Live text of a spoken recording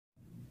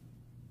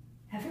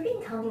Have you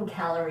been counting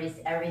calories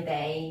every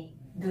day,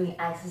 doing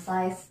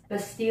exercise,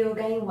 but still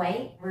gaining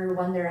weight? Or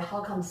wonder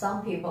how come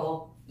some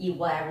people eat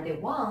whatever they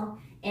want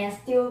and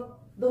still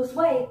lose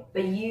weight,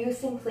 but you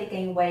simply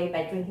gain weight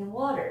by drinking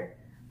water?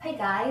 Hey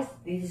guys,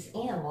 this is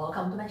Anne.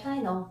 Welcome to my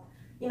channel.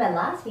 In my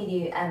last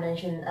video, I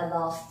mentioned I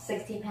lost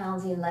 60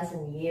 pounds in less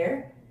than a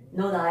year.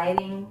 No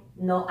dieting,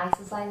 no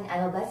exercising. I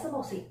know that's the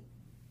most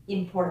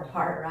important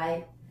part,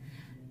 right?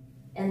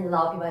 And a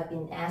lot of people have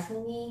been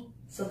asking me.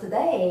 So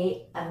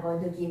today, I'm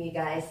going to give you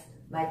guys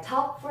my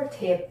top 4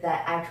 tips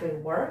that actually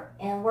work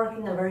and work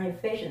in a very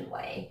efficient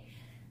way.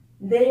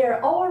 They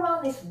are all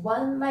around this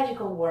one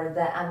magical word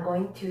that I'm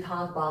going to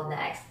talk about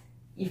next.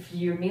 If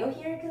you're new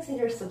here,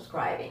 consider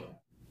subscribing.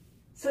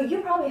 So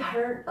you probably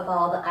heard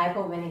about the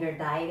apple vinegar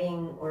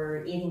dieting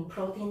or eating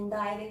protein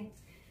dieting.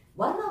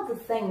 One of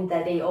the things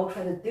that they all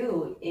try to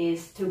do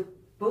is to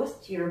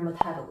boost your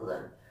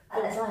metabolism.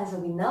 And as long as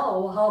we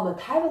know how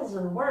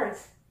metabolism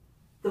works,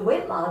 the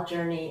weight loss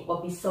journey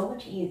will be so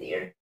much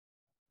easier.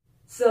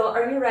 So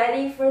are you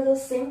ready for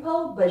those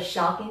simple but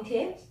shocking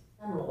tips?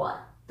 Number 1,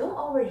 don't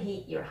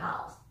overheat your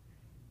house.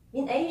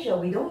 In Asia,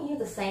 we don't use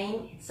the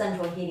same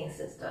central heating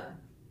system.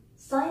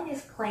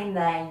 Scientists claim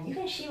that you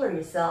can shiver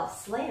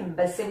yourself slim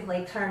by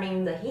simply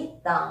turning the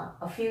heat down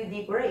a few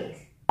degrees.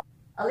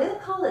 A little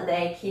cold a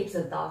day keeps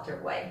the doctor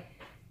away.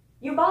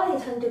 Your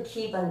body tends to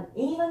keep an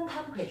even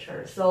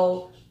temperature,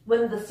 so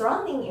when the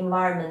surrounding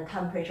environment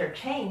temperature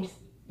changes,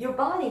 your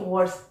body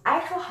works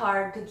extra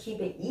hard to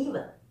keep it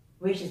even,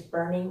 which is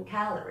burning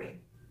calories.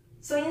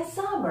 So in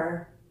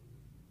summer,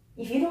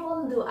 if you don't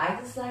want to do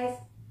exercise,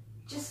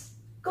 just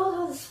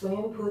go to the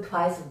swimming pool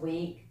twice a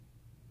week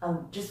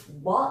and just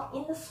walk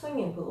in the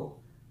swimming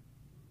pool.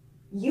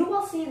 You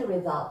will see the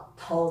result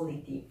totally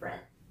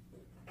different.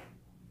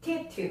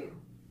 Tip 2,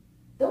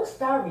 don't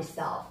starve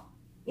yourself.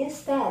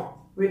 Instead,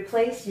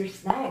 replace your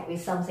snack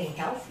with something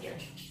healthier,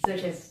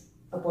 such as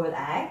a boiled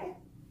egg,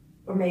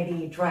 or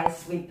maybe dry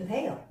sweet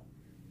potato.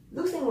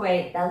 Losing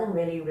weight doesn't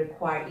really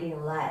require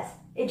eating less.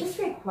 It just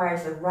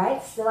requires the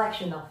right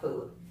selection of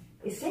food.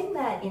 It seems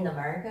that in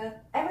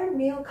America, every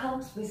meal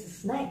comes with a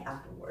snack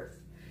afterwards.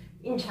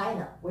 In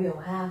China, we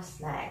don't have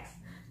snacks.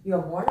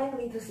 You're more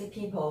likely to see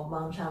people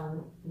munch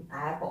on an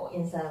apple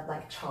instead of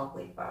like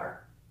chocolate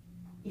bar.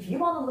 If you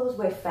want to lose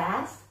weight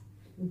fast,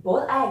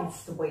 boiled eggs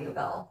is the way to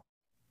go.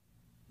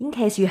 In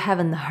case you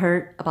haven't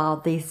heard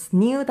about this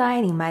new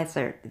dieting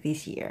method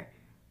this year,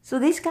 so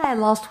this guy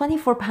lost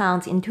 24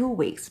 pounds in 2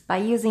 weeks by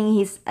using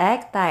his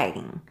egg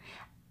dieting.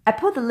 I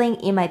put the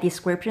link in my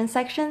description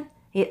section.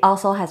 It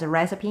also has a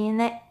recipe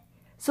in it.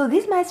 So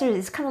this method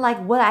is kind of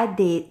like what I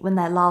did when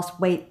I lost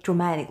weight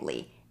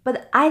dramatically,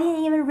 but I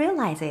didn't even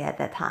realize it at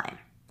that time.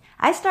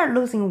 I started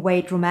losing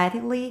weight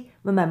dramatically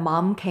when my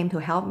mom came to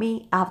help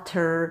me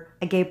after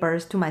I gave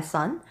birth to my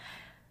son.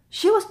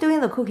 She was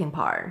doing the cooking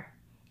part,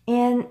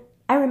 and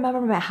I remember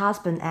my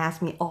husband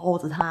asked me all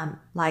the time,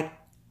 like,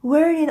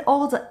 where did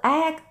all the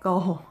egg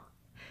go?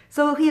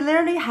 So he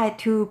literally had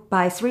to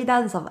buy 3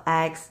 dozens of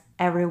eggs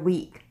every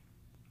week.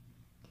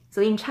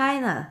 So in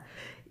China,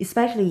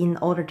 especially in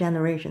older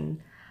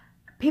generation,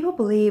 people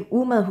believe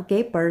women who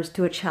gave birth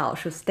to a child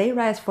should stay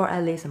rest for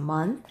at least a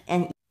month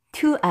and eat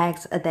 2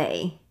 eggs a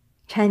day.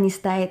 Chinese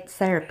diet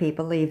therapy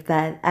believe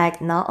that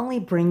eggs not only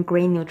bring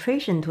great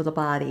nutrition to the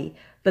body,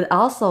 but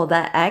also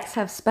that eggs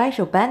have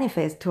special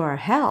benefits to our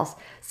health,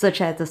 such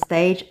as the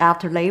stage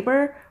after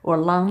labor or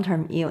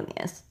long-term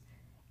illness.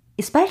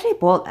 Especially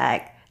boiled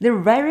egg, they're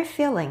very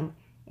filling,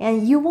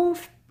 and you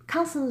won't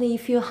constantly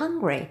feel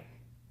hungry.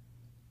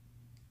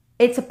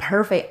 It's a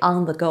perfect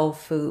on-the-go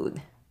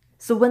food.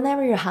 So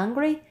whenever you're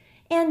hungry,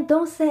 and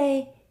don't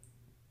say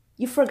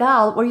you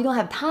forgot or you don't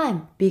have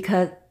time,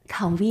 because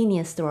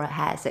convenience store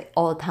has it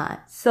all the time.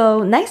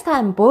 So next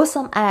time, boil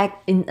some egg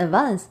in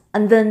advance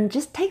and then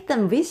just take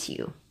them with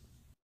you.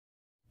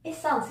 It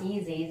sounds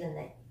easy, isn't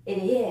it? It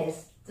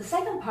is. The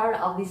second part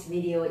of this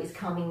video is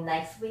coming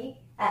next week.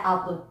 I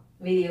upload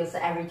videos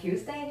every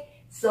Tuesday.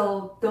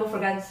 So don't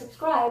forget to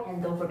subscribe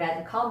and don't forget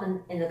to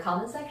comment in the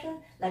comment section.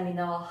 Let me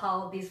know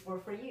how this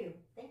worked for you.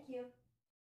 Thank you.